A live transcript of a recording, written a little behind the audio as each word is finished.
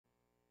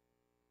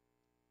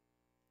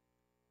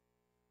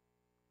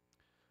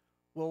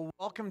Well,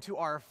 welcome to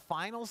our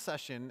final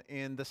session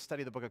in the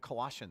study of the book of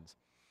Colossians.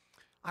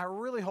 I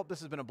really hope this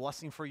has been a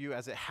blessing for you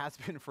as it has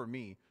been for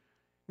me.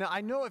 Now,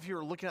 I know if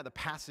you're looking at the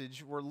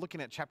passage, we're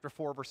looking at chapter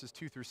 4, verses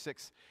 2 through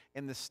 6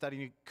 in this study.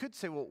 You could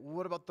say, well,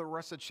 what about the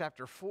rest of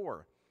chapter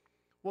 4?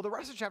 Well, the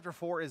rest of chapter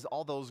 4 is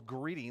all those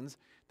greetings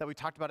that we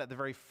talked about at the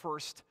very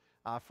first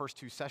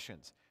two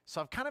sessions. So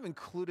I've kind of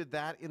included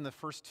that in the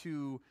first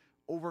two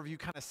overview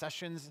kind of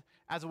sessions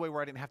as a way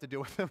where I didn't have to deal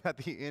with them at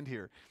the end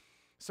here.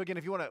 So again,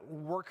 if you want to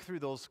work through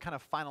those kind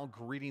of final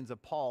greetings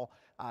of Paul,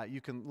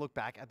 you can look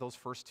back at those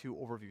first two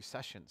overview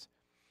sessions.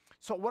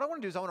 So what I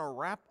want to do is I want to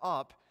wrap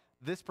up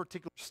this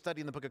particular study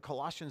in the book of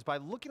Colossians by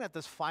looking at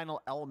this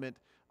final element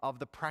of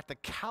the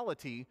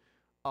practicality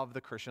of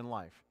the Christian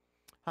life.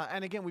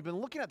 And again, we've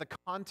been looking at the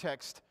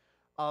context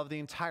of the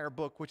entire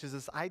book, which is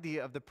this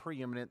idea of the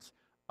preeminence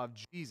of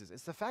Jesus.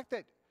 It's the fact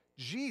that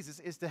Jesus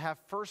is to have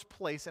first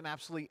place in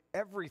absolutely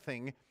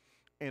everything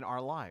in our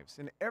lives.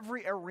 In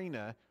every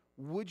arena,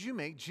 would you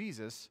make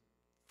Jesus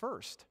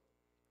first?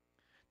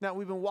 Now,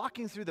 we've been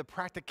walking through the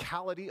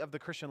practicality of the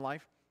Christian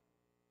life,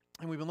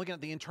 and we've been looking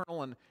at the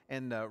internal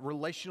and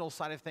relational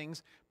side of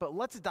things, but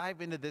let's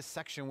dive into this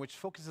section, which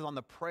focuses on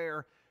the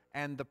prayer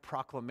and the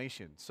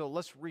proclamation. So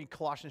let's read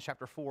Colossians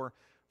chapter 4,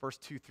 verse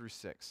 2 through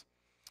 6.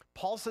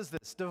 Paul says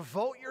this: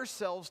 "Devote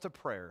yourselves to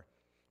prayer,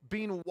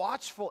 being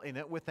watchful in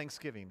it with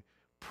thanksgiving,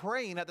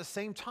 praying at the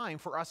same time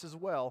for us as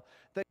well,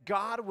 that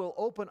God will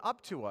open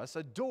up to us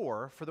a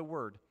door for the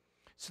word,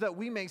 so that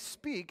we may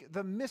speak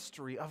the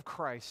mystery of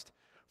Christ,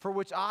 for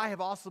which I have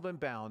also been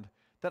bound,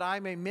 that I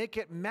may make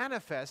it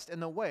manifest in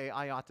the way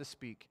I ought to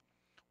speak.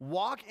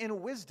 Walk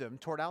in wisdom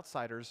toward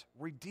outsiders,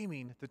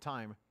 redeeming the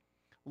time.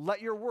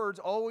 Let your words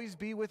always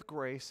be with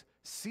grace,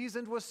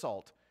 seasoned with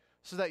salt,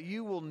 so that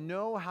you will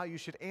know how you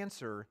should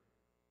answer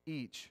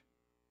each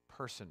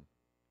person."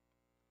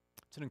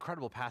 It's an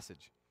incredible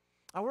passage.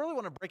 I really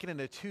want to break it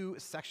into two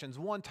sections.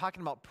 One,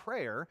 talking about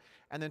prayer,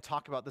 and then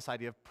talk about this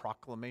idea of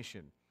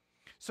proclamation.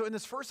 So in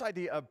this first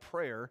idea of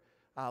prayer,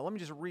 let me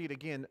just read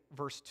again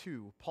verse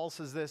 2. Paul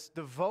says this: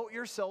 "Devote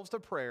yourselves to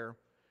prayer,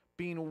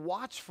 being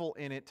watchful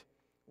in it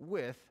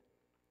with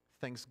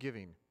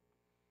thanksgiving."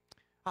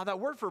 That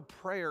word for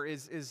prayer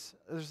there's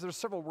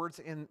several words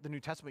in the New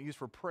Testament used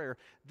for prayer.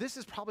 This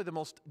is probably the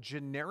most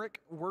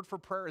generic word for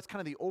prayer. It's kind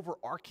of the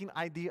overarching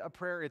idea of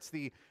prayer. It's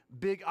the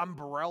big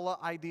umbrella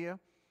idea.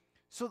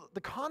 So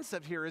the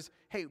concept here is,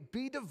 hey,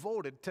 be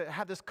devoted to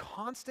have this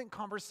constant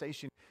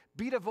conversation.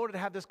 Be devoted to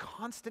have this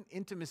constant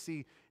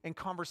intimacy and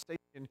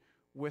conversation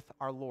with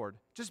our Lord.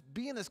 Just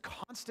be in this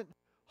constant,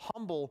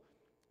 humble,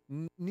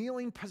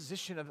 kneeling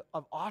position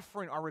of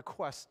offering our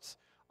requests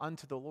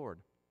unto the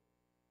Lord.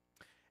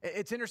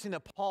 It's interesting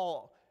that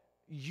Paul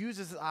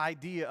uses the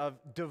idea of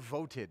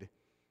devoted.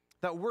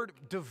 That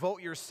word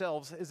devote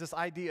yourselves is this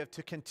idea of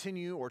to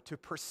continue or to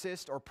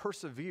persist or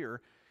persevere.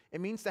 It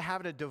means to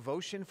have a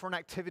devotion for an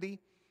activity,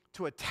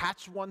 to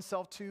attach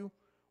oneself to,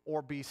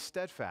 or be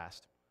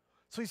steadfast.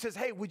 So he says,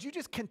 hey, would you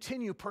just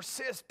continue,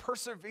 persist,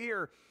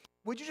 persevere?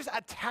 Would you just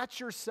attach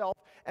yourself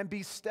and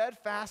be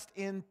steadfast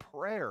in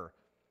prayer?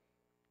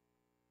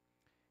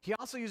 He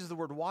also uses the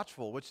word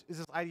watchful, which is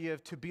this idea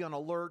of to be on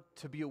alert,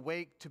 to be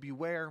awake, to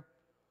beware.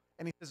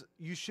 And he says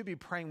you should be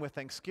praying with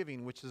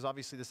thanksgiving, which is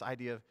obviously this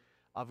idea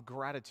of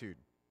gratitude.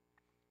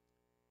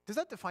 Does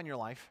that define your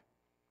life?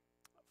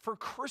 For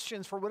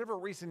Christians, for whatever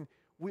reason,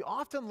 we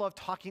often love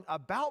talking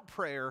about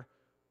prayer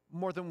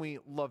more than we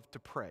love to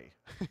pray.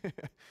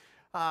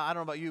 I don't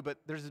know about you, but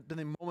there's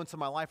been moments in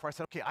my life where I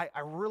said, okay,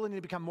 I really need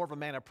to become more of a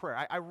man of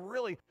prayer. I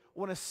really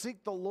want to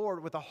seek the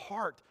Lord with a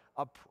heart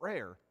of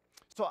prayer.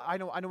 So I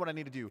know what I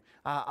need to do.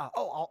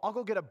 I'll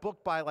go get a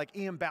book by like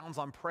Ian Bounds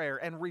on prayer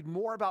and read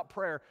more about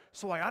prayer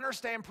so I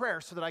understand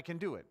prayer so that I can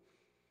do it.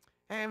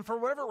 And for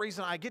whatever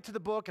reason, I get to the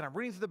book and I'm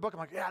reading through the book.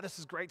 I'm like, yeah, this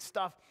is great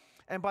stuff.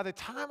 And by the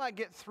time I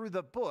get through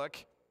the book,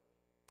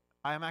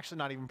 I am actually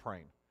not even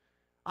praying.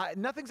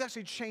 Nothing's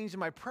actually changed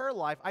in my prayer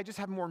life. I just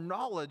have more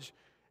knowledge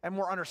and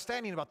more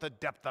understanding about the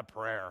depth of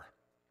prayer.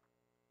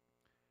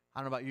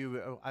 I don't know about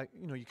you.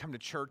 You come to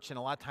church and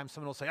a lot of times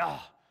someone will say,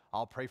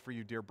 I'll pray for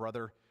you, dear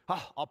brother.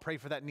 I'll pray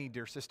for that need,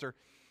 dear sister.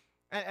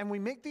 And we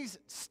make these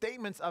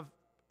statements of,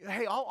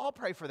 hey, I'll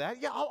pray for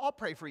that. Yeah, I'll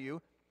pray for you.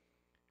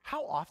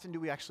 How often do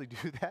we actually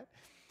do that?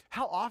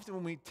 How often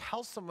when we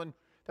tell someone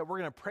that we're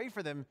going to pray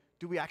for them,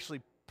 do we actually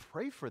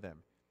pray for them?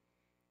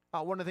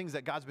 One of the things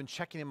that God's been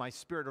checking in my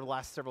spirit over the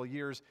last several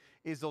years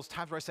is those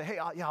times where I say, hey,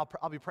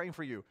 I'll be praying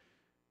for you.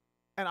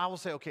 And I will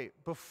say, okay,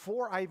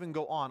 before I even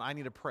go on, I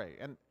need to pray.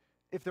 And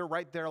if they're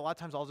right there, a lot of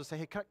times I'll just say,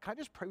 hey, can I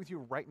just pray with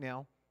you right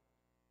now?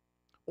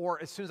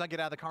 Or as soon as I get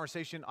out of the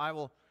conversation, I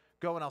will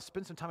go and I'll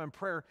spend some time in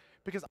prayer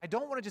because I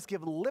don't want to just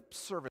give lip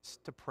service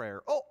to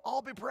prayer. Oh,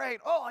 I'll be praying.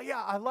 Oh,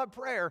 yeah, I love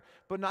prayer,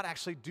 but not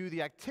actually do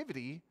the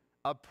activity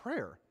of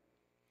prayer.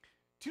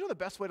 Do you know the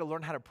best way to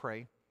learn how to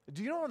pray?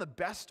 Do you know one of the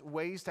best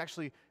ways to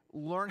actually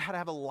learn how to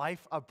have a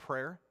life of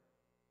prayer?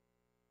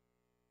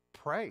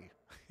 Pray.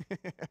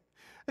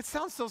 It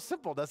sounds so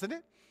simple, doesn't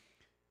it?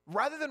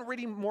 Rather than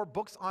reading more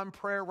books on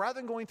prayer, rather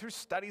than going through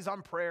studies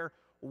on prayer,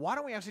 why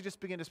don't we actually just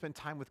begin to spend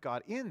time with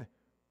God in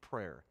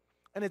prayer?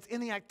 And it's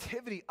in the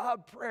activity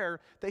of prayer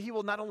that he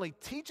will not only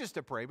teach us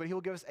to pray, but he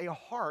will give us a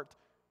heart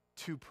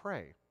to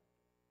pray.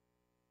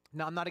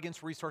 Now, I'm not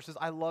against resources.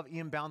 I love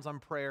Ian Bounds on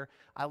prayer.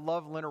 I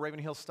love Leonard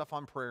Ravenhill's stuff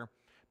on prayer.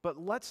 But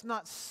let's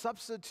not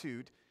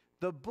substitute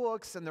the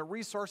books and the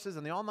resources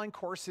and the online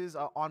courses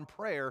on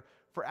prayer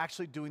for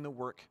actually doing the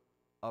work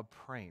of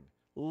praying.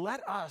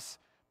 Let us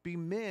be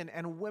men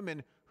and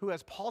women who,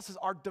 as Paul says,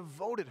 are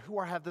devoted, who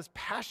have this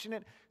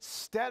passionate,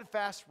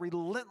 steadfast,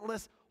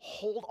 relentless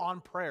hold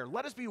on prayer.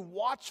 Let us be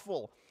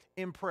watchful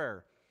in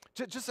prayer.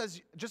 Just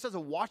as a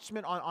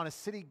watchman on a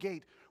city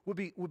gate would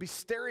be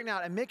staring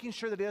out and making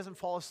sure that he doesn't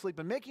fall asleep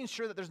and making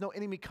sure that there's no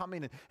enemy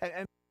coming and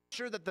making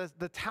sure that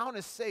the town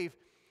is safe,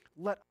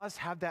 let us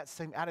have that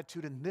same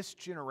attitude in this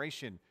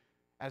generation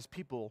as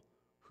people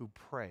who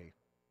pray.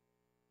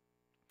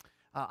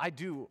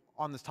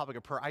 On this topic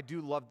of prayer, I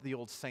do love the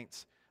old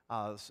saints,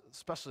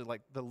 especially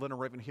like the Leonard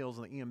Ravenhills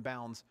and the Ian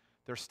Bounds,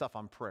 their stuff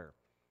on prayer.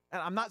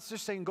 And I'm not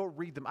just saying go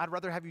read them. I'd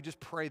rather have you just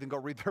pray than go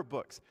read their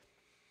books.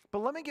 But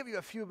let me give you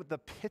a few of the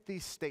pithy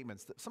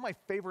statements, some of my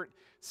favorite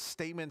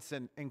statements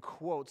and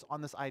quotes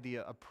on this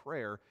idea of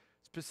prayer,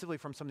 specifically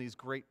from some of these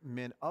great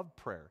men of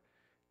prayer.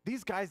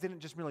 These guys didn't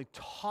just merely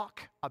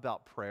talk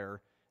about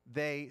prayer,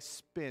 they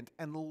spent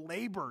and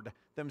labored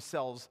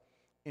themselves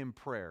in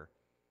prayer.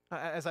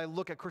 As I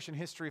look at Christian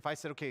history, if I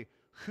said, okay,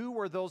 who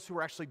were those who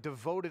were actually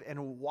devoted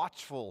and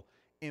watchful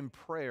in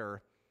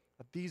prayer,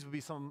 these would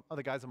be some of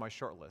the guys on my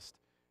short list.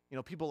 You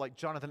know, people like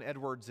Jonathan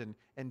Edwards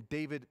and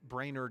David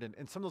Brainerd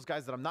and some of those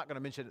guys that I'm not going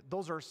to mention,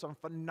 those are some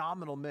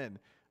phenomenal men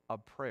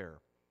of prayer.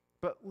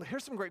 But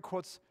here's some great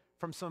quotes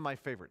from some of my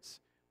favorites.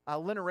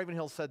 Leonard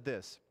Ravenhill said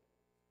this: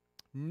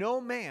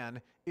 "No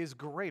man is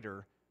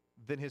greater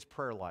than his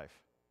prayer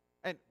life."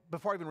 And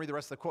before I even read the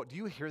rest of the quote, do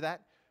you hear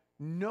that?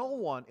 No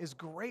one is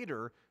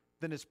greater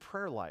than his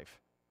prayer life.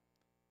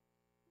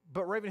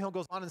 But Ravenhill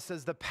goes on and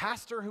says, "The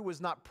pastor who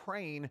is not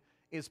praying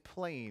is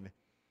playing.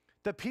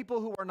 The people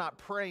who are not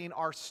praying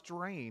are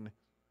straying.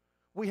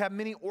 We have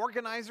many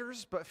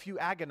organizers, but few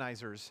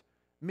agonizers.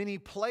 Many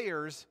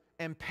players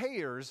and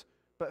payers,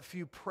 but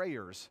few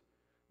prayers.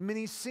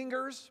 Many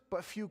singers,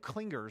 but few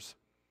clingers.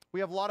 We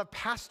have a lot of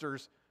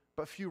pastors,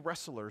 but few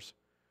wrestlers.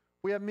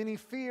 We have many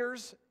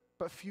fears,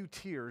 but few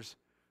tears.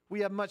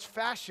 We have much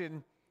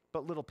fashion,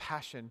 but little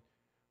passion.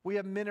 We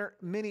have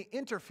many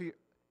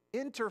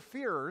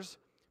interferers,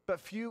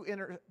 but few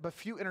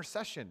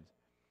intercessions.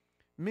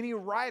 Many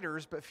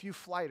riders, but few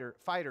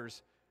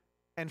fighters.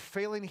 And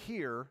failing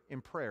here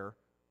in prayer,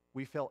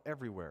 we fail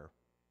everywhere."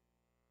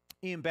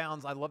 Ian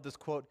Bounds, I love this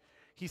quote.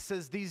 He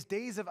says, "These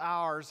days of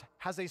ours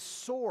has a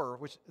sore,"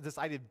 which this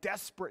idea of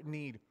desperate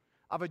need,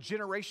 "of a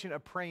generation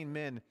of praying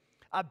men,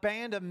 a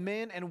band of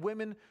men and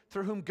women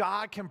through whom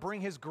God can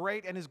bring his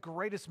great and his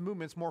greatest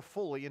movements more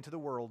fully into the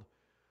world.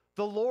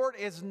 The Lord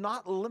is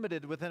not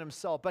limited within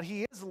himself, but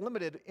he is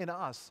limited in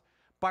us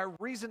by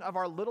reason of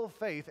our little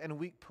faith and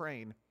weak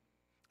praying.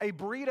 A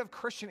breed of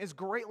Christian is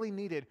greatly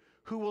needed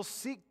who will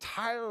seek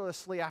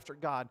tirelessly after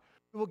God,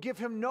 who will give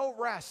him no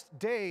rest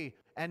day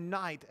and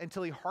night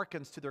until he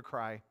hearkens to their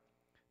cry.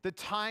 The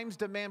times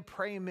demand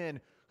praying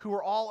men who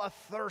are all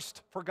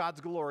athirst for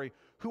God's glory,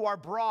 who are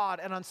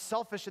broad and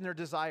unselfish in their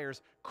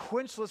desires,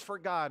 quenchless for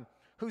God,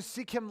 who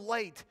seek him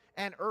late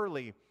and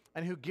early,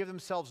 and who give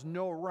themselves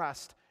no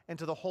rest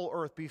until the whole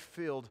earth be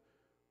filled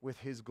with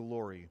his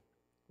glory."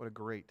 What a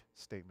great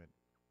statement.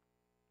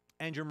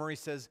 Andrew Murray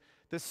says,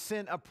 "The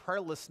sin of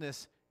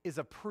prayerlessness is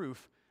a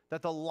proof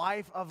that the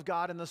life of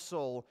God in the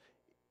soul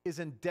is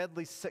in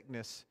deadly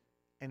sickness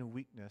and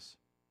weakness."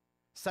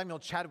 Samuel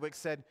Chadwick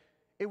said,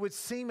 "It would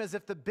seem as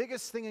if the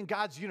biggest thing in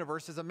God's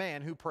universe is a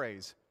man who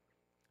prays.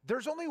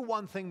 There's only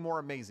one thing more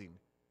amazing,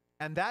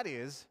 and that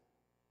is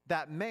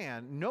that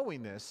man,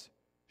 knowing this,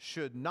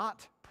 should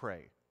not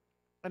pray."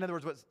 In other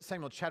words, what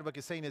Samuel Chadwick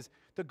is saying is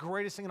the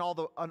greatest thing in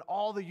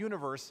all the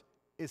universe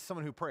is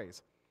someone who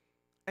prays.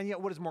 And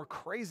yet what is more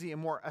crazy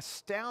and more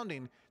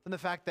astounding than the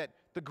fact that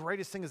the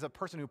greatest thing is a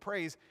person who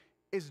prays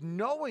is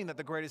knowing that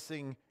the greatest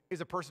thing is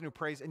a person who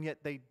prays, and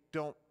yet they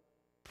don't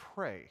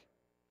pray.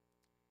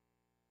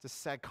 It's a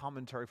sad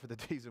commentary for the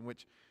days in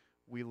which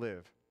we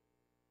live.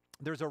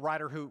 There's a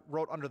writer who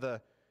wrote under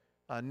the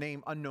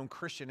name Unknown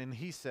Christian, and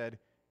he said,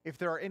 "If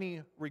there are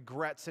any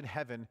regrets in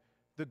heaven,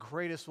 the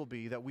greatest will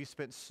be that we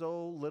spent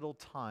so little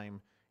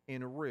time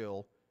in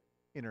real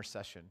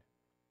intercession."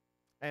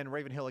 And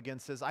Ravenhill again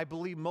says, "I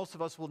believe most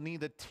of us will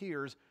need the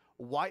tears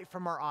wipe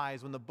from our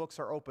eyes when the books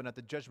are open at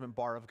the judgment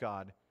bar of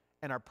God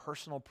and our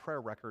personal prayer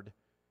record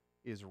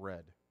is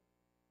read."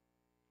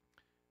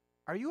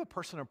 Are you a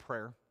person of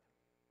prayer?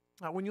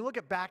 When you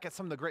look back at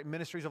some of the great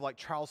ministries of like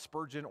Charles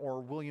Spurgeon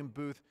or William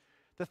Booth,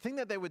 the thing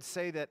that they would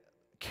say that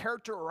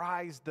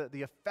characterized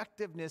the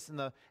effectiveness and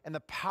the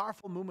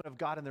powerful movement of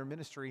God in their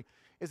ministry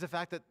is the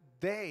fact that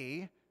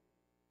they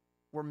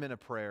were men of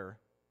prayer,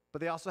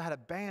 but they also had a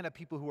band of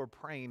people who were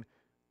praying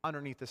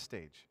underneath the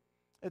stage.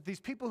 These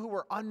people who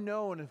were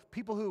unknown,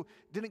 people who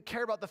didn't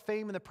care about the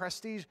fame and the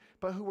prestige,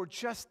 but who were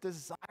just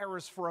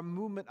desirous for a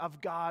movement of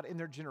God in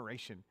their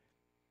generation.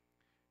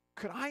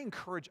 could I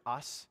encourage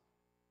us?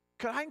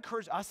 Could I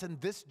encourage us in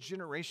this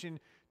generation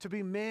to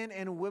be men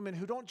and women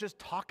who don't just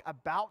talk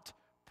about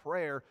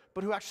prayer,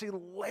 but who actually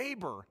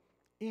labor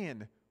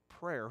in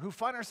prayer, who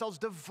find ourselves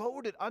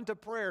devoted unto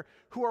prayer,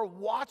 who are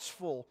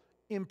watchful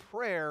in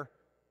prayer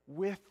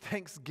with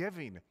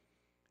thanksgiving,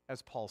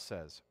 as Paul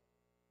says.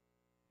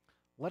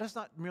 Let us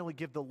not merely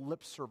give the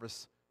lip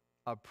service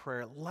of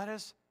prayer. Let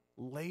us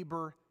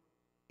labor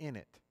in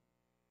it.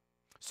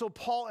 So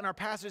Paul in our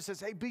passage says,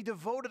 hey, be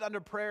devoted unto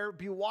prayer,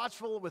 be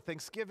watchful with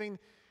thanksgiving.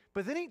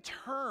 But then he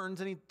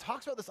turns and he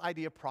talks about this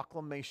idea of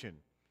proclamation.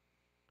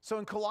 So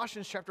in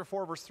Colossians chapter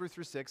 4, verse 3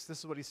 through 6, this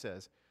is what he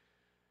says.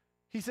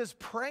 He says,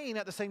 praying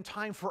at the same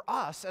time for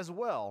us as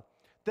well,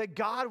 that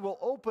God will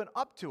open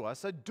up to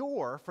us a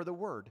door for the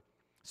word,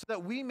 so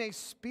that we may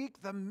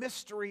speak the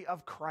mystery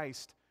of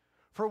Christ,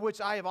 for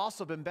which I have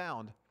also been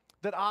bound,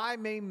 that I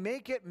may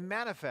make it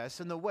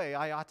manifest in the way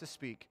I ought to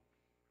speak.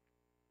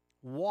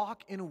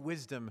 Walk in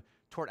wisdom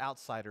toward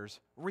outsiders,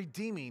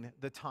 redeeming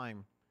the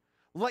time.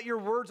 Let your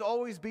words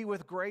always be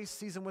with grace,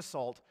 seasoned with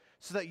salt,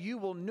 so that you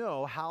will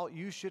know how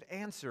you should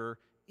answer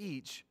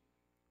each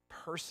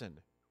person.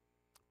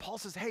 Paul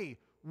says, hey,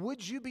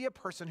 would you be a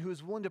person who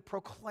is willing to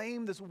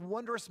proclaim this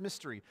wondrous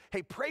mystery?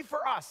 Hey, pray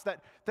for us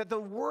that the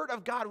word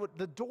of God,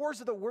 the doors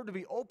of the word to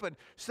be open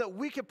so that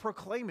we could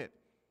proclaim it.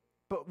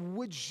 But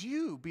would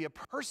you be a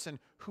person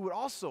who would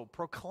also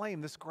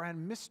proclaim this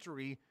grand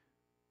mystery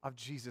of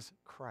Jesus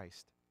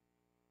Christ?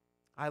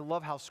 I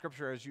love how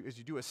Scripture, as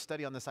you do a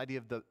study on this idea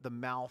of the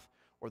mouth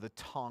or the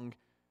tongue,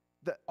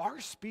 that our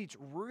speech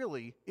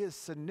really is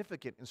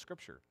significant in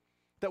Scripture.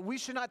 That we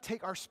should not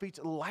take our speech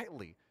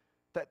lightly.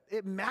 That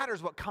it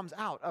matters what comes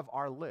out of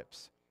our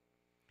lips.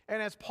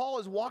 And as Paul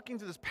is walking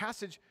through this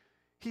passage,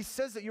 he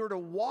says that you're to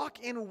walk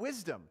in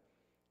wisdom.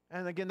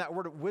 And again, that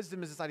word of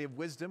wisdom is this idea of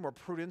wisdom or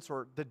prudence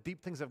or the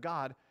deep things of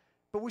God.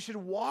 But we should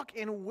walk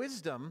in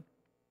wisdom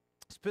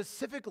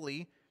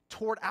specifically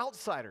toward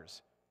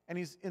outsiders. And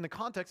he's in the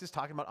context, he's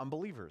talking about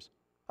unbelievers.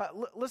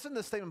 Listen to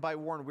this statement by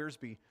Warren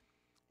Wiersbe.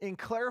 In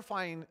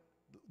clarifying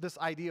this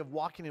idea of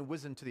walking in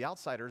wisdom to the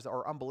outsiders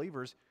or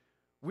unbelievers,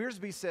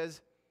 Wiersbe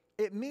says,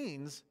 it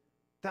means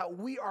that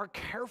we are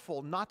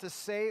careful not to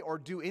say or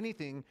do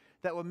anything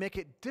that would make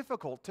it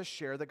difficult to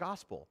share the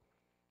gospel.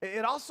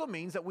 It also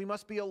means that we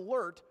must be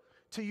alert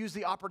to use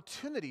the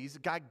opportunities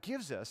God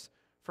gives us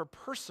for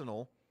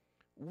personal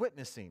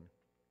witnessing.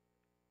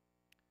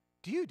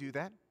 Do you do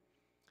that?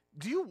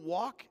 Do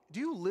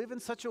you live in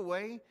such a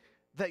way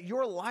that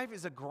your life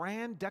is a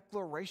grand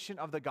declaration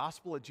of the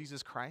gospel of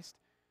Jesus Christ?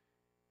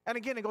 And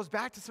again, it goes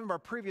back to some of our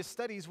previous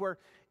studies where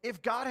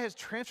if God has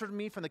transferred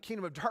me from the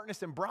kingdom of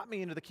darkness and brought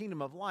me into the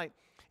kingdom of light,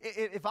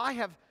 if I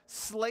have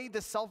slayed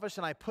the selfish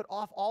and I put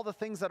off all the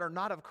things that are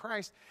not of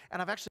Christ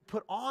and I've actually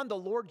put on the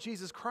Lord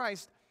Jesus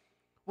Christ,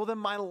 well, then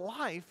my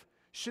life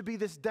should be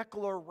this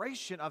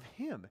declaration of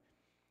Him.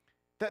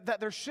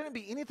 That there shouldn't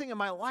be anything in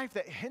my life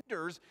that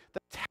hinders the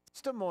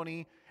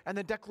testimony and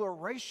the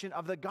declaration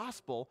of the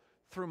gospel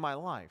through my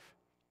life.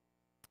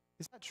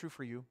 Is that true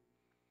for you?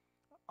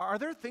 Are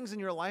there things in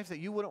your life that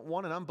you wouldn't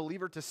want an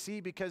unbeliever to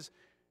see because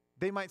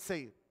they might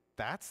say,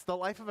 that's the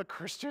life of a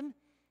Christian?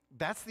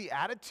 That's the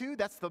attitude?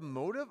 That's the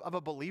motive of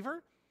a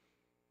believer?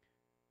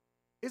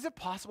 Is it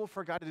possible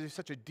for God to do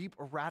such a deep,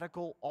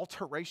 radical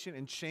alteration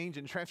and change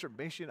and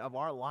transformation of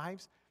our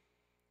lives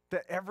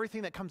that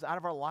everything that comes out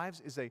of our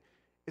lives is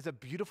a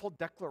beautiful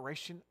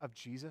declaration of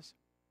Jesus?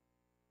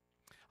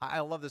 I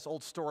love this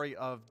old story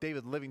of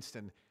David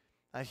Livingstone.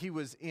 He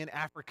was in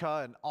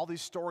Africa, and all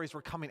these stories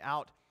were coming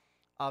out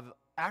of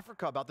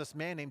Africa about this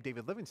man named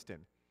David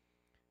Livingstone.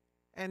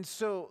 And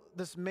so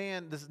this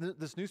man,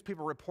 this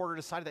newspaper reporter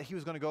decided that he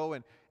was going to go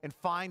and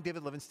find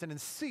David Livingstone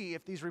and see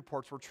if these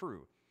reports were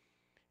true.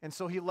 And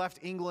so he left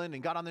England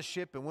and got on the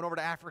ship and went over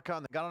to Africa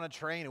and then got on a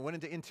train and went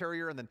into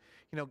interior and then,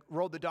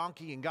 rode the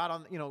donkey and got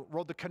on,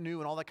 rode the canoe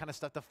and all that kind of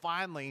stuff to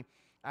finally,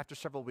 after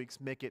several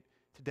weeks, make it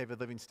to David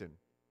Livingstone.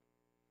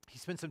 He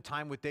spent some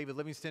time with David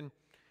Livingstone,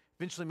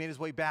 eventually made his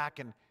way back,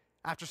 and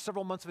after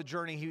several months of a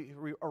journey, he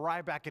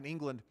arrived back in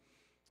England.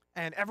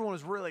 And everyone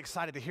was really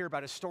excited to hear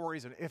about his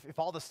stories and if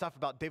all the stuff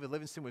about David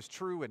Livingstone was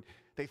true. And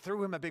they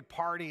threw him a big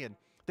party and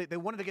they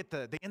wanted to get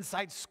the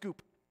inside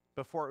scoop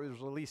before it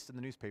was released in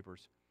the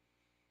newspapers.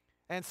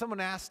 And someone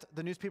asked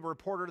the newspaper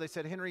reporter, they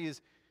said, Henry,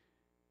 is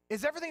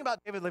everything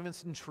about David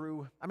Livingstone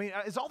true? I mean,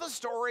 is all the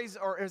stories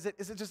or is it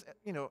just,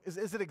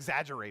 is it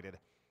exaggerated?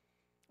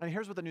 And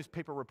here's what the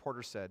newspaper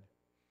reporter said.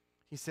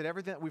 He said,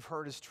 everything that we've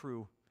heard is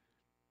true.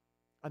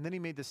 And then he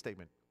made this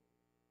statement.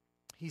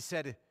 He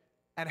said,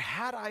 and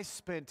had I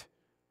spent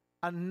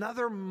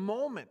another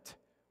moment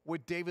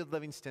with David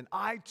Livingstone,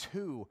 I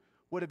too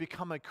would have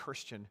become a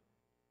Christian.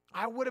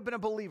 I would have been a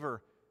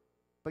believer,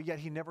 but yet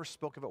he never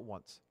spoke of it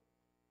once.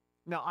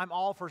 Now, I'm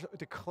all for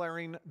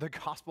declaring the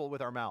gospel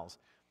with our mouths,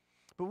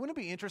 but wouldn't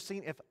it be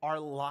interesting if our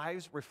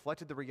lives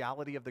reflected the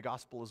reality of the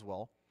gospel as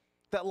well?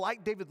 That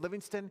like David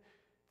Livingstone,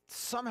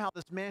 somehow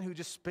this man who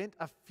just spent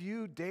a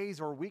few days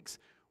or weeks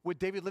with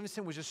David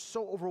Livingstone was just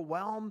so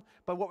overwhelmed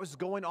by what was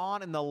going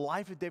on in the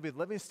life of David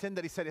Livingstone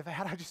that he said, if I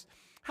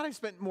had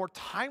spent more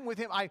time with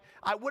him, I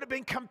would have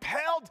been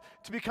compelled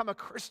to become a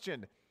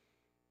Christian.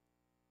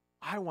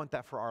 I want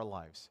that for our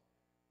lives.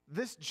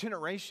 This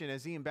generation,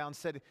 as Ian Bound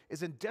said,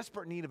 is in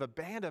desperate need of a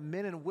band of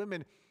men and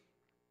women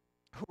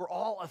who are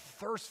all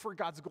athirst for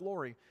God's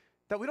glory,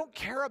 that we don't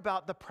care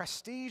about the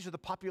prestige or the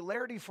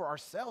popularity for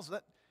ourselves.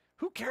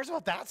 Who cares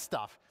about that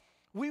stuff?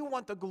 We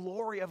want the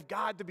glory of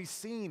God to be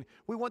seen.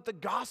 We want the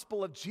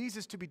gospel of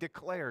Jesus to be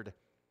declared.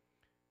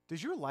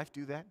 Does your life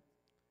do that?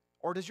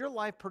 Or does your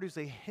life produce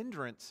a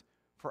hindrance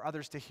for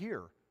others to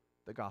hear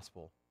the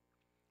gospel?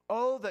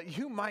 Oh, that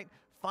you might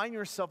find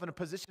yourself in a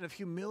position of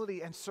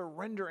humility and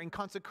surrender and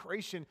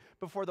consecration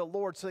before the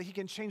Lord so that he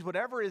can change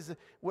whatever is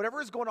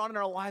going on in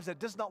our lives that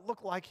does not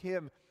look like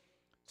him.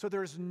 So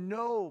there's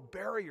no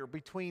barrier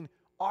between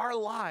our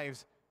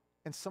lives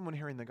and someone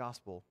hearing the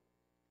gospel.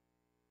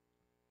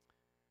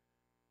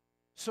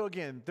 So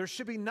again, there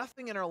should be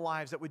nothing in our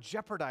lives that would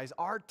jeopardize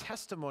our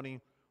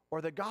testimony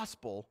or the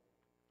gospel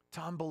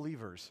to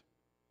unbelievers.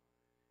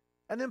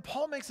 And then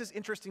Paul makes this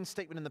interesting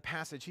statement in the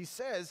passage. He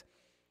says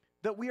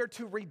that we are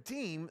to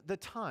redeem the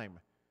time,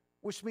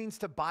 which means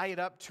to buy it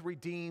up, to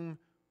redeem,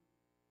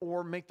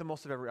 or make the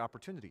most of every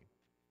opportunity.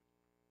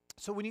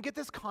 So when you get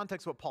this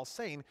context of what Paul's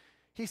saying,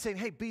 he's saying,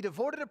 hey, be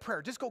devoted to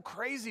prayer. Just go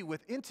crazy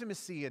with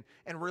intimacy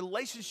and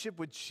relationship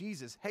with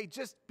Jesus. Hey,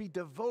 just be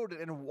devoted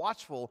and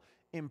watchful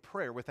in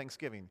prayer with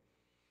thanksgiving.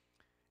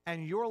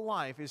 And your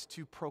life is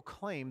to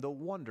proclaim the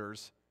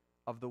wonders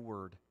of the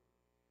word.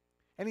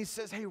 And he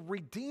says, hey,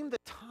 redeem the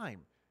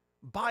time.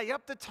 Buy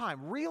up the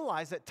time.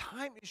 Realize that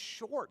time is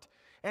short.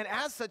 And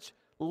as such,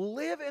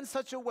 live in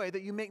such a way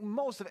that you make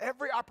most of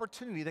every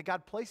opportunity that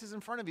God places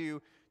in front of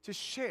you to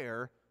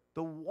share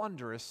the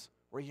wondrous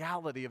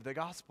reality of the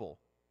gospel.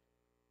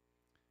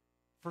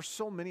 For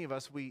so many of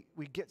us, we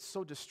get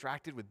so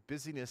distracted with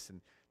busyness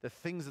and the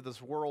things of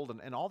this world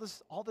and all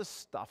this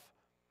stuff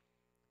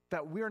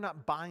that we are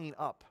not buying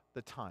up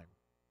the time.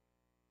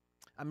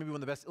 Maybe one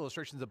of the best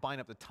illustrations of buying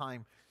up the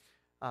time,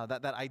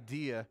 that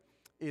idea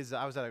is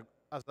I was at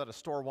a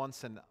store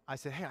once and I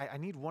said, hey, I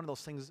need one of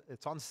those things.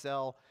 It's on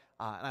sale.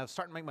 And I was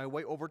starting to make my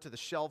way over to the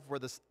shelf where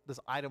this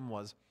item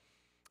was.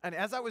 And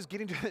as I was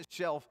getting to the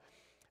shelf,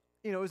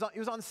 it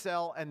was on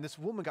sale, and this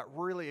woman got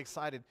really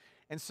excited.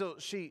 And so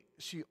she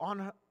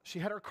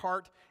had her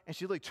cart, and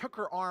she literally took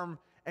her arm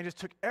and just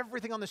took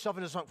everything on the shelf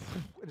and just went,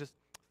 and just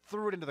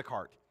threw it into the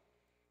cart.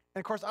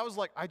 And of course, I was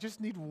like, I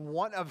just need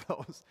one of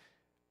those.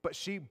 But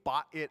she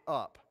bought it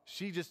up.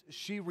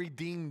 She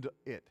redeemed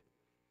it.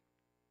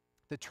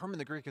 The term in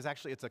the Greek is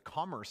actually, it's a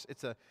commerce.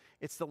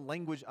 It's the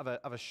language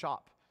of a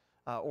shop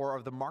or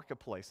of the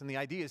marketplace. And the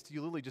idea is to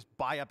literally just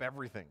buy up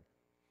everything.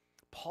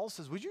 Paul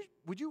says, would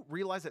you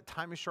realize that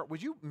time is short?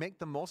 Would you make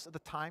the most of the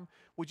time?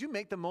 Would you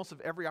make the most of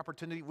every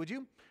opportunity? Will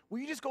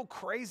you just go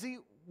crazy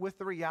with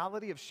the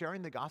reality of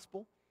sharing the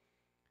gospel?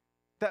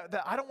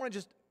 That I don't want to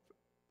just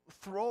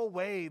throw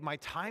away my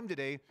time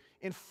today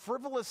in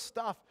frivolous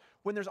stuff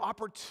when there's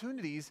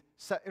opportunities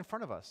set in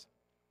front of us.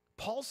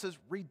 Paul says,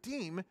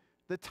 redeem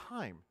the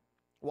time.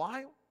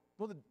 Why?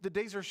 Well, the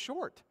days are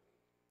short.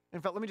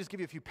 In fact, let me just give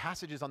you a few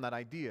passages on that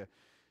idea.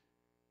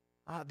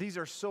 These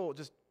are so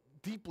just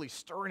deeply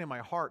stirring in my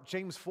heart.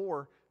 James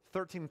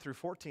 4:13 through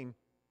 14.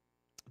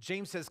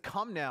 James says,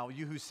 come now,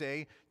 you who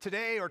say,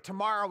 today or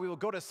tomorrow we will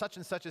go to such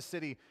and such a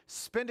city,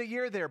 spend a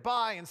year there,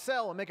 buy and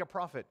sell and make a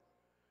profit.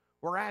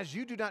 Whereas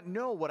you do not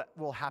know what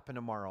will happen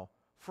tomorrow.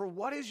 For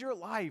what is your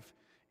life?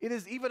 It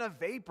is even a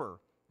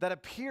vapor that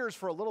appears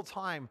for a little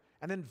time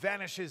and then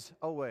vanishes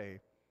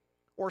away.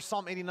 Or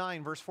Psalm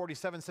 89 verse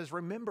 47 says,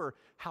 remember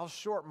how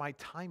short my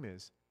time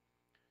is.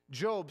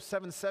 Job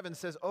 7:7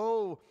 says,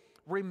 oh,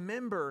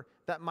 remember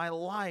that my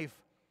life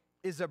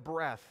is a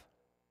breath.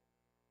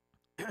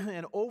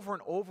 And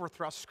over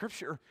throughout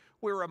Scripture,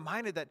 we're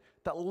reminded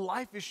that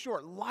life is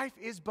short. Life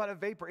is but a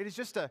vapor. It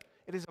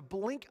is a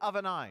blink of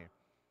an eye.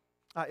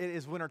 It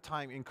is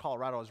wintertime in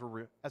Colorado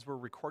as we're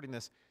recording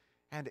this,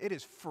 and it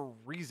is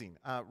freezing.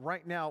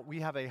 Right now,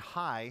 we have a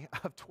high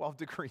of 12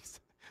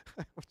 degrees,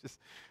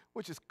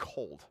 which is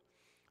cold,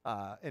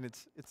 and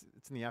it's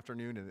in the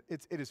afternoon, and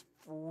it is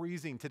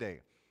freezing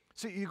today.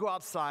 So you go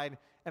outside,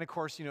 and of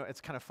course, it's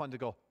kind of fun to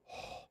go,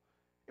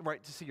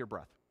 right, to see your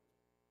breath.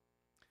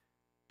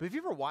 But have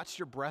you ever watched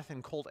your breath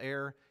in cold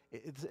air?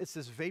 It's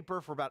this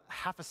vapor for about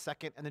half a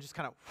second, and then just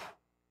kind of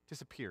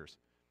disappears.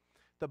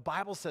 The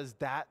Bible says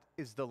that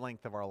is the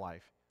length of our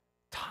life.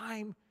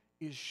 Time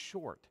is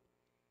short.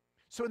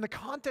 So in the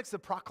context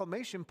of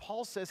proclamation,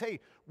 Paul says,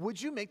 hey,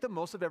 would you make the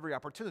most of every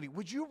opportunity?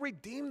 Would you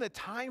redeem the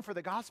time for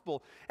the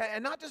gospel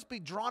and not just be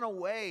drawn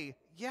away?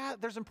 Yeah,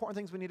 there's important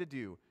things we need to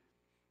do.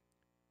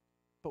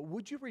 But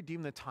would you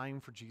redeem the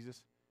time for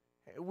Jesus?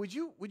 Would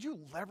you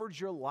leverage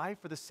your life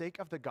for the sake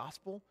of the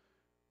gospel?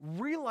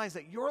 Realize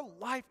that your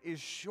life is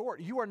short.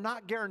 You are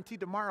not guaranteed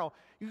tomorrow.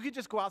 You could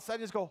just go outside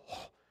and just go,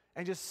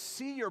 and just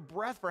see your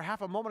breath for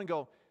half a moment and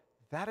go,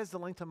 that is the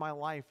length of my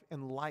life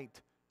in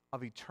light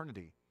of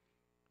eternity.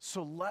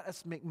 So let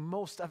us make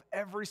most of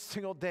every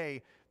single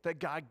day that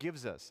God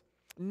gives us,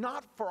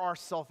 not for our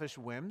selfish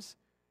whims.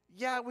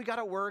 Yeah, we got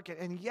to work,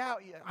 and yeah,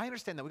 I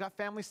understand that. We got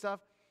family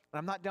stuff, and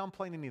I'm not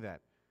downplaying any of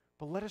that.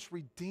 But let us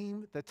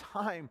redeem the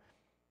time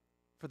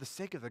for the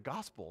sake of the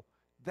gospel.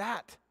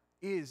 That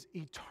is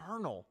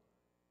eternal.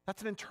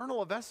 That's an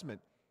eternal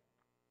investment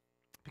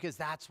because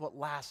that's what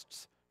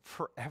lasts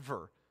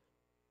forever.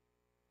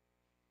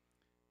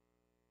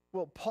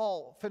 Well,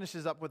 Paul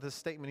finishes up with this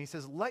statement. He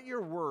says, let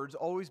your words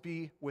always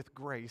be with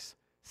grace,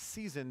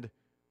 seasoned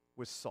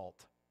with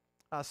salt.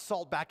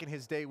 Salt back in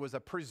his day was a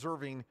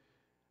preserving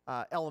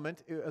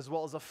element as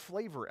well as a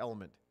flavor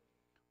element.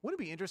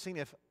 Wouldn't it be interesting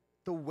if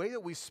the way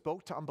that we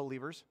spoke to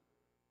unbelievers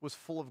was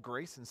full of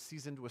grace and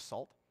seasoned with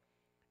salt?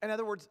 In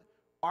other words,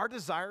 our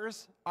desire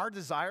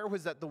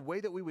was that the way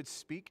that we would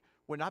speak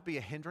would not be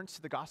a hindrance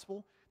to the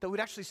gospel, that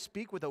we'd actually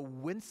speak with a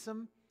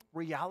winsome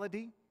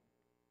reality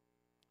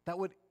that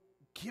would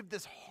give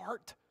this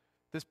heart,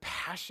 this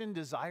passion,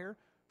 desire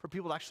for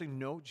people to actually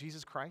know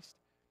Jesus Christ.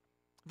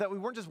 That we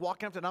weren't just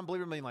walking up to an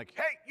unbeliever and being like,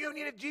 hey, you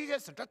needed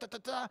Jesus,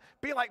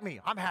 be like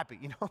me, I'm happy.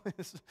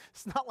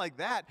 It's not like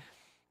that.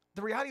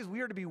 The reality is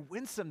we are to be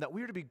winsome, that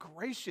we are to be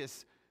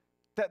gracious,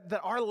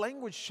 that our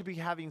language should be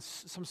having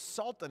some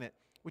salt in it,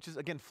 which is,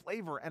 again,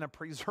 flavor and a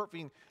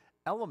preserving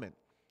element.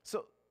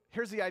 So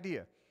here's the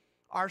idea.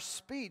 Our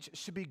speech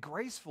should be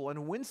graceful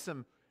and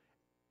winsome,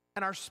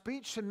 and our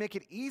speech should make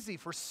it easy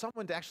for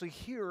someone to actually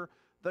hear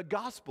the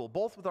gospel,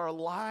 both with our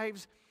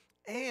lives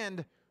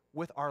and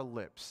with our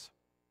lips.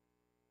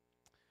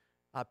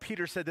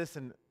 Peter said this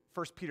in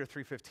 1 Peter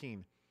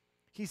 3:15.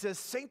 He says,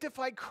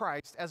 sanctify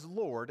Christ as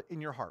Lord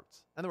in your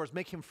hearts. In other words,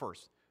 make him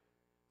first.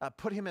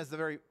 Put him as the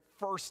very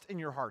first in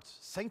your hearts.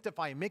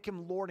 Sanctify him, make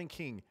him Lord and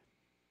King.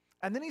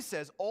 And then he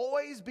says,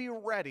 always be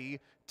ready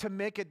to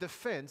make a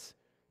defense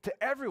to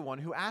everyone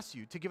who asks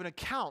you to give an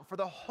account for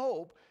the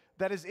hope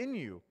that is in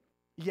you,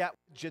 yet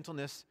with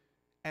gentleness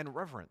and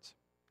reverence.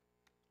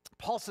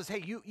 Paul says,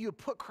 hey, you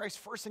put Christ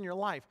first in your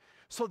life,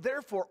 so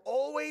therefore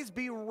always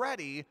be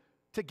ready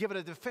to give it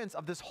a defense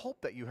of this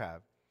hope that you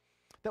have.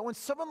 That when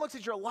someone looks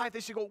at your life,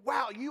 they should go,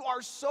 wow, you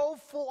are so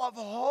full of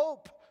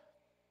hope.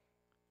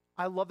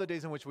 I love the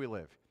days in which we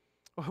live.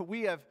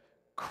 We have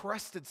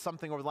crested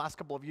something over the last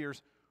couple of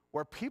years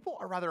where people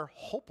are rather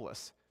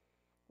hopeless.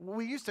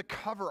 We used to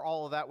cover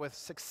all of that with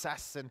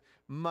success and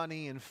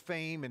money and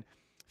fame and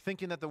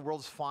thinking that the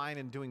world's fine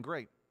and doing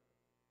great.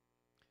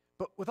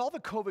 But with all the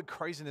COVID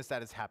craziness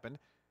that has happened,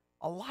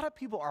 a lot of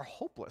people are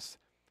hopeless.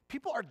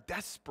 People are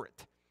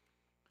desperate.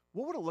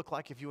 What would it look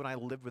like if you and I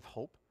lived with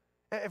hope?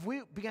 If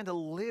we began to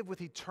live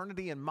with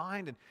eternity in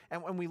mind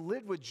and we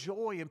lived with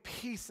joy and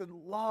peace and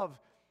love,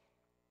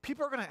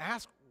 people are going to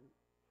ask,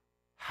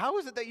 how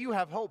is it that you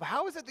have hope?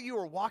 How is it that you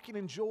are walking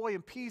in joy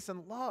and peace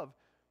and love?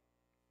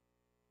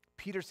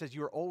 Peter says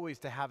you are always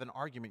to have an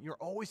argument. You're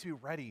always to be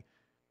ready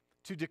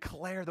to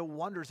declare the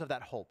wonders of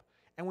that hope.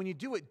 And when you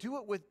do it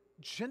with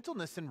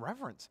gentleness and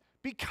reverence.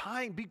 Be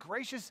kind, be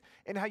gracious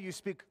in how you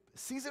speak.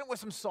 Season it with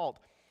some salt,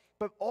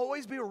 but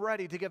always be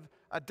ready to give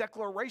a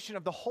declaration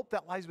of the hope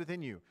that lies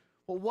within you.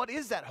 Well, what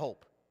is that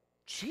hope?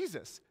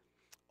 Jesus.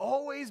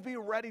 Always be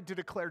ready to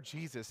declare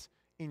Jesus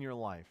in your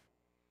life.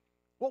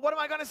 Well, what am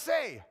I going to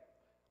say?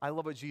 I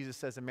love what Jesus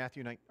says in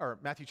Matthew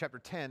chapter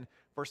 10,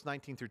 verse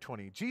 19 through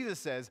 20. Jesus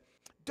says,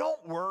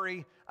 don't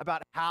worry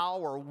about how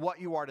or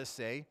what you are to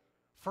say,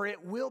 for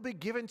it will be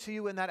given to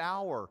you in that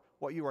hour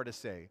what you are to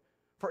say.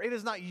 For it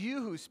is not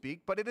you who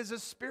speak, but it is the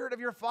Spirit of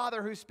your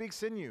Father who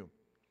speaks in you.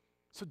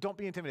 So don't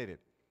be intimidated.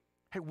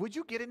 Hey, would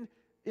you get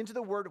into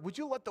the Word? Would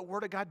you let the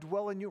Word of God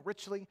dwell in you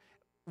richly?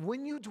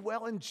 When you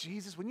dwell in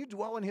Jesus, when you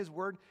dwell in His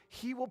Word,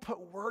 He will put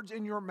words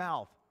in your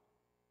mouth.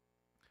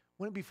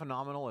 Wouldn't it be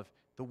phenomenal if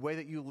the way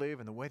that you live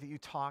and the way that you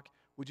talk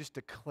would just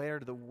declare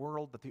to the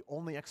world that the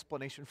only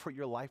explanation for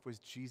your life was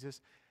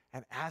Jesus?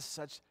 And as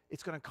such,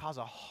 it's going to cause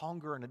a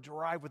hunger and a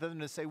drive within them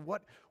to say,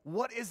 what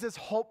is this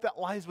hope that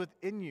lies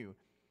within you?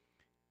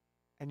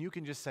 And you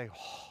can just say,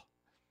 oh,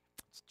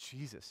 it's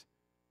Jesus.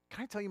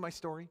 Can I tell you my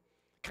story?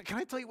 Can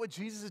I tell you what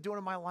Jesus is doing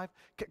in my life?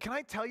 Can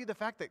I tell you the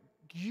fact that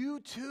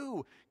you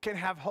too can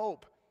have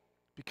hope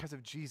because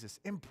of Jesus?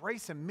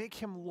 Embrace Him. Make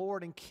Him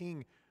Lord and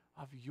King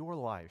of your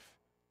life.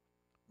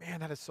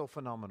 Man, that is so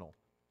phenomenal.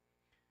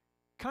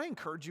 Can I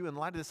encourage you, in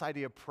light of this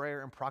idea of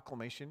prayer and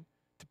proclamation,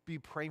 to be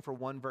praying for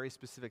one very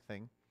specific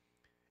thing?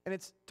 And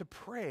it's to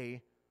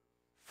pray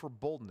for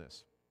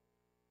boldness.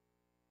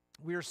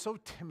 We are so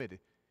timid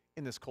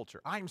in this culture.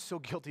 I am so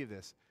guilty of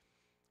this.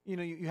 You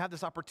know, you have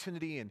this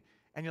opportunity and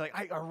you're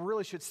like, I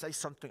really should say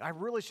something. I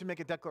really should make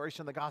a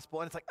declaration of the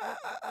gospel. And it's like,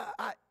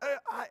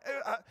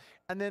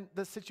 and then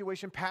the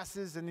situation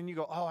passes and then you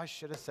go, oh, I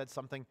should have said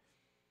something.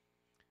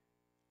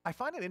 I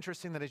find it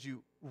interesting that as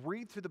you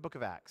read through the book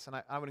of Acts, and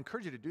I would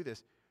encourage you to do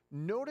this,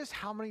 notice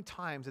how many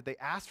times that they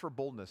asked for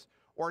boldness,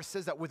 or it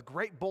says that with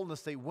great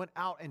boldness they went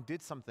out and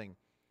did something,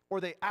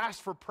 or they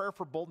asked for prayer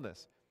for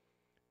boldness.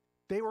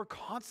 They were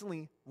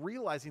constantly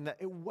realizing that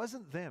it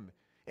wasn't them.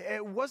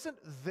 It wasn't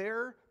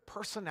their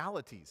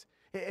personalities.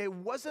 It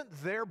wasn't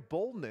their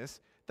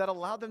boldness that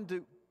allowed them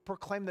to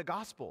proclaim the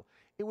gospel.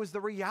 It was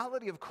the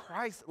reality of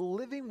Christ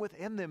living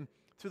within them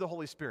through the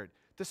Holy Spirit.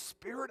 The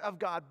Spirit of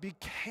God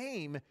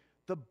became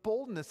the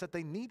boldness that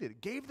they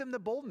needed, gave them the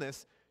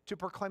boldness to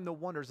proclaim the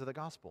wonders of the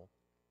gospel.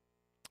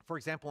 For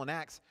example, in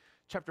Acts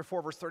chapter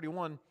 4, verse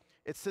 31,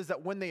 it says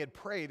that when they had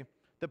prayed,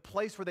 the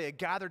place where they had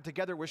gathered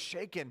together was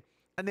shaken,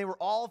 and they were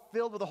all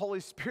filled with the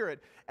Holy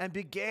Spirit and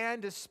began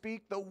to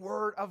speak the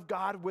word of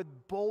God with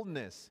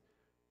boldness.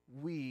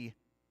 We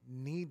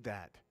need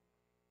that.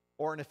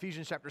 Or in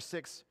Ephesians chapter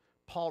 6,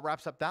 Paul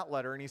wraps up that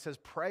letter and he says,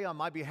 pray on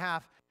my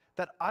behalf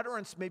that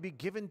utterance may be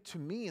given to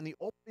me in the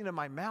opening of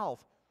my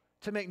mouth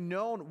to make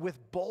known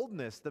with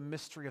boldness the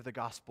mystery of the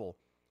gospel,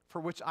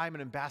 for which I am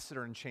an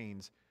ambassador in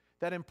chains,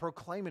 that in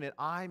proclaiming it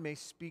I may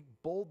speak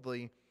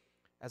boldly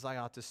as I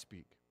ought to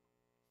speak.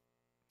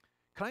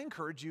 Can I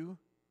encourage you?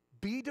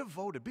 Be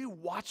devoted, be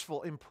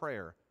watchful in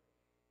prayer.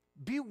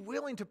 Be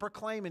willing to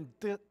proclaim and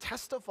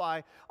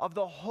testify of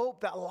the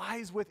hope that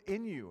lies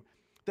within you.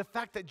 The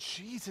fact that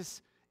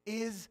Jesus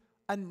is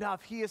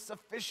enough. He is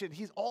sufficient.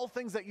 He's all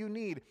things that you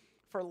need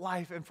for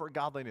life and for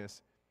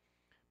godliness.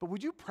 But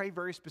would you pray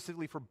very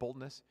specifically for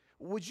boldness?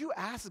 Would you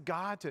ask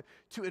God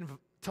to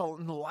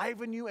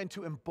enliven you and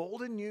to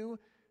embolden you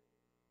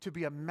to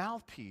be a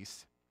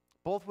mouthpiece,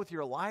 both with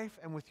your life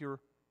and with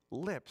your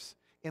lips,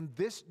 in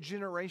this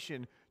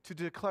generation, to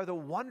declare the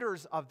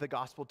wonders of the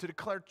gospel, to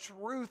declare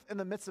truth in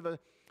the midst of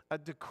a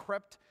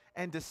decrepit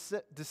and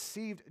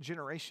deceived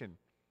generation?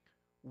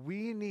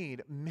 We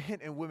need men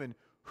and women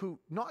who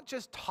not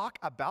just talk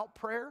about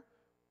prayer,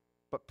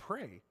 but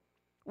pray.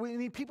 We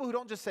need people who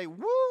don't just say,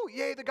 woo,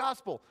 yay, the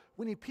gospel.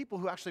 We need people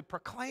who actually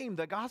proclaim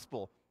the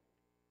gospel.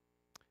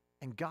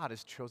 And God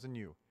has chosen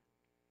you.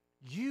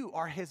 You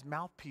are his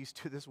mouthpiece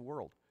to this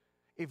world.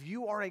 If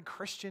you are a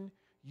Christian,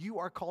 you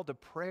are called to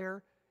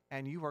prayer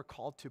and you are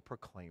called to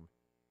proclaim.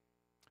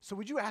 So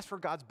would you ask for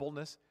God's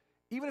boldness?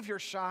 Even if you're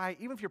shy,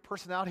 even if your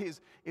personality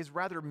is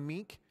rather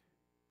meek,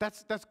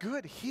 that's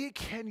good. He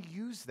can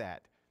use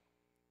that.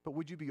 But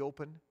would you be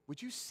open?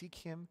 Would you seek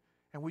him?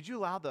 And would you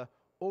allow the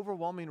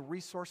overwhelming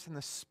resource in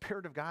the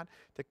Spirit of God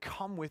to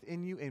come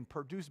within you and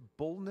produce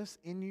boldness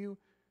in you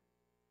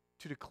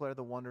to declare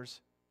the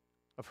wonders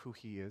of who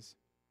he is?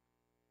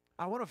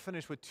 I want to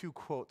finish with two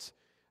quotes,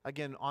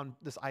 again, on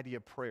this idea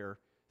of prayer.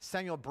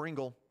 Samuel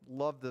Bringle,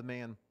 loved the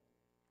man,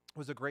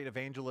 was a great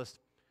evangelist.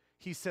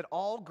 He said,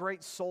 all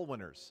great soul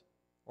winners,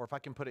 or if I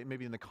can put it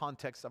maybe in the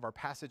context of our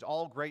passage,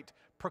 all great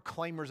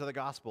proclaimers of the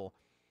gospel,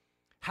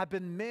 have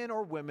been men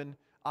or women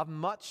of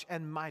much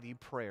and mighty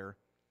prayer.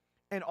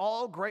 And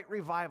all great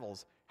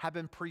revivals have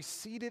been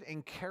preceded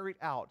and carried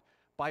out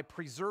by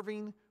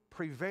preserving,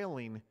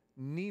 prevailing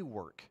knee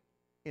work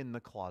in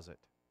the closet.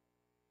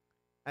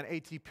 And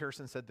A.T.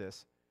 Pearson said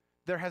this,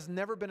 there has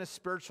never been a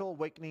spiritual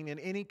awakening in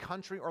any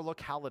country or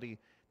locality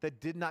that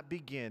did not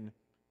begin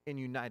in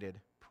united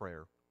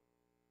prayer.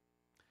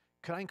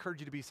 Could I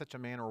encourage you to be such a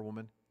man or a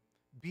woman?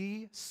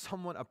 Be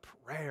someone of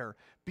prayer.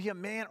 Be a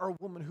man or a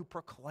woman who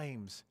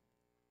proclaims,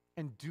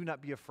 and do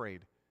not be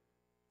afraid.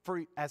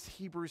 For as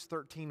Hebrews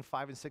 13,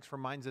 5 and 6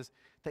 reminds us,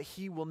 that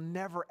he will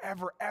never,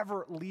 ever,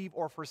 ever leave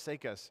or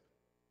forsake us.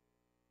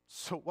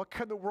 So what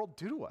can the world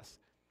do to us?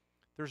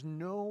 There's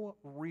no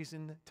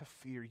reason to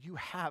fear. You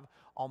have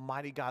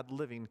Almighty God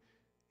living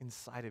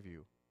inside of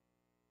you.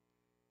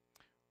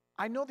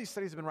 I know these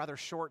studies have been rather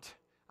short.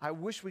 I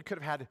wish we could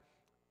have had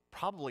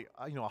probably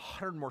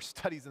 100 more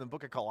studies in the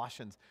book of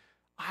Colossians.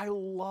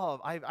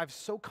 I've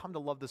so come to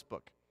love this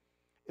book.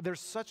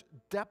 There's such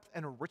depth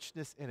and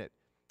richness in it.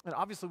 And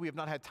obviously we have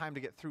not had time to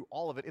get through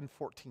all of it in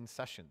 14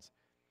 sessions.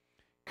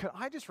 Could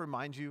I just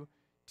remind you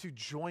to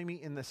join me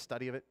in this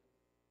study of it?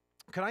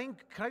 Can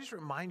I just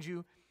remind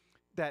you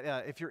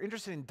that if you're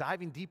interested in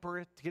diving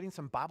deeper, to getting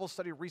some Bible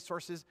study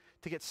resources,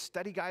 to get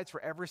study guides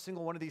for every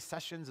single one of these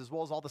sessions, as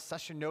well as all the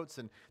session notes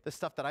and the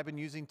stuff that I've been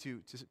using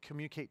to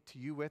communicate to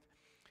you with,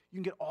 you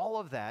can get all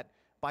of that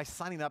by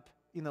signing up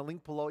in the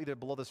link below, either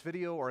below this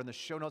video or in the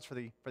show notes for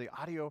the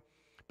audio.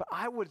 But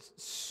I would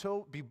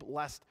so be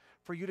blessed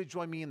for you to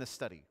join me in this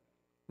study.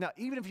 Now,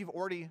 even if you've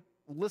already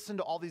listened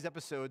to all these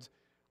episodes,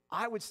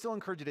 I would still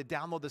encourage you to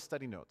download the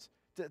study notes.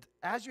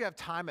 As you have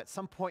time at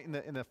some point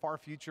in the far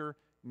future,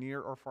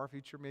 near or far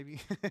future maybe,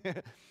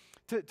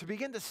 to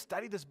begin to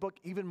study this book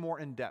even more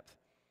in depth.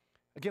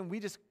 Again, we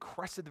just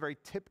crested the very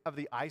tip of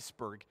the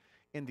iceberg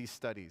in these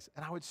studies.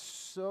 And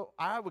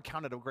I would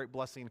count it a great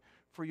blessing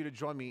for you to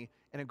join me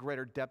in a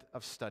greater depth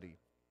of study.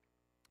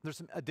 There's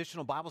some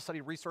additional Bible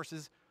study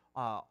resources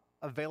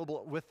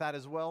available with that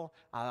as well.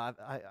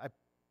 I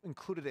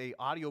included an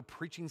audio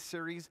preaching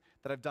series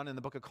that I've done in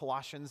the book of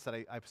Colossians that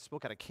I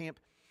spoke at a camp.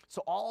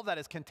 So all of that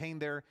is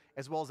contained there,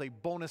 as well as a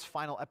bonus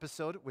final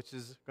episode, which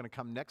is going to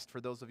come next for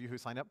those of you who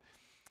sign up.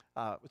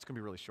 It's going to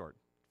be really short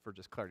for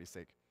just clarity's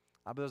sake.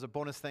 But there's a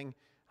bonus thing.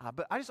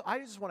 But I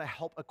just want to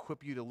help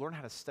equip you to learn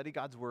how to study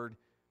God's word,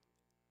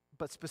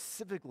 but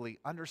specifically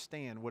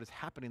understand what is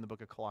happening in the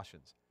book of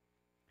Colossians.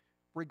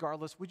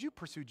 Regardless, would you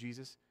pursue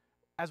Jesus?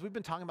 As we've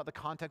been talking about the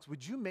context,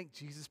 would you make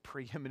Jesus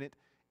preeminent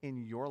in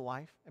your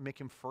life and make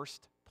him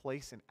first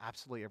place in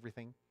absolutely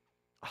everything?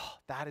 Oh,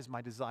 that is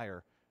my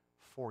desire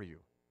for you.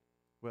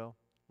 Well,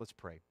 let's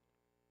pray.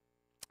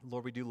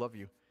 Lord, we do love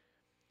you.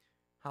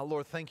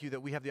 Lord, thank you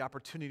that we have the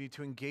opportunity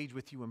to engage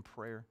with you in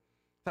prayer,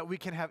 that we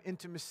can have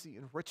intimacy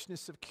and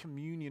richness of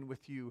communion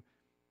with you.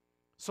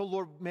 So,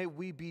 Lord, may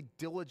we be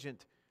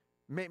diligent.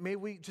 May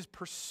we just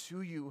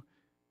pursue you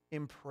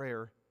in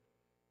prayer.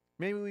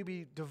 May we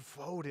be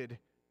devoted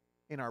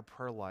in our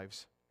prayer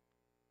lives.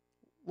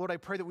 Lord, I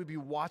pray that we be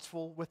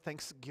watchful with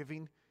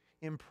thanksgiving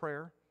in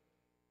prayer.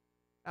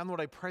 And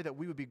Lord, I pray that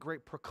we would be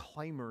great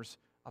proclaimers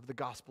of the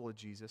gospel of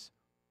Jesus,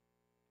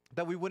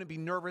 that we wouldn't be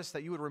nervous,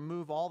 that you would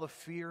remove all the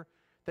fear,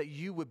 that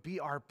you would be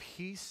our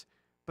peace,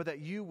 but that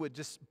you would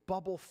just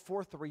bubble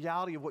forth the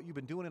reality of what you've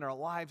been doing in our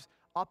lives,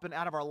 up and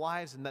out of our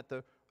lives, and that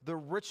the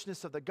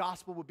richness of the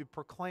gospel would be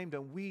proclaimed,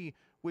 and we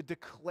would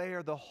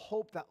declare the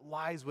hope that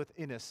lies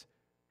within us,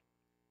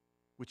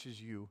 which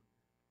is you.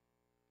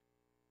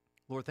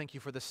 Lord, thank you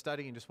for this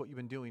study and just what you've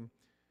been doing.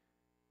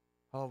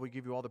 Oh, we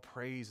give you all the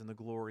praise and the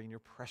glory in your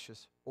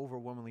precious,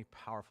 overwhelmingly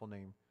powerful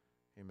name.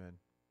 Amen.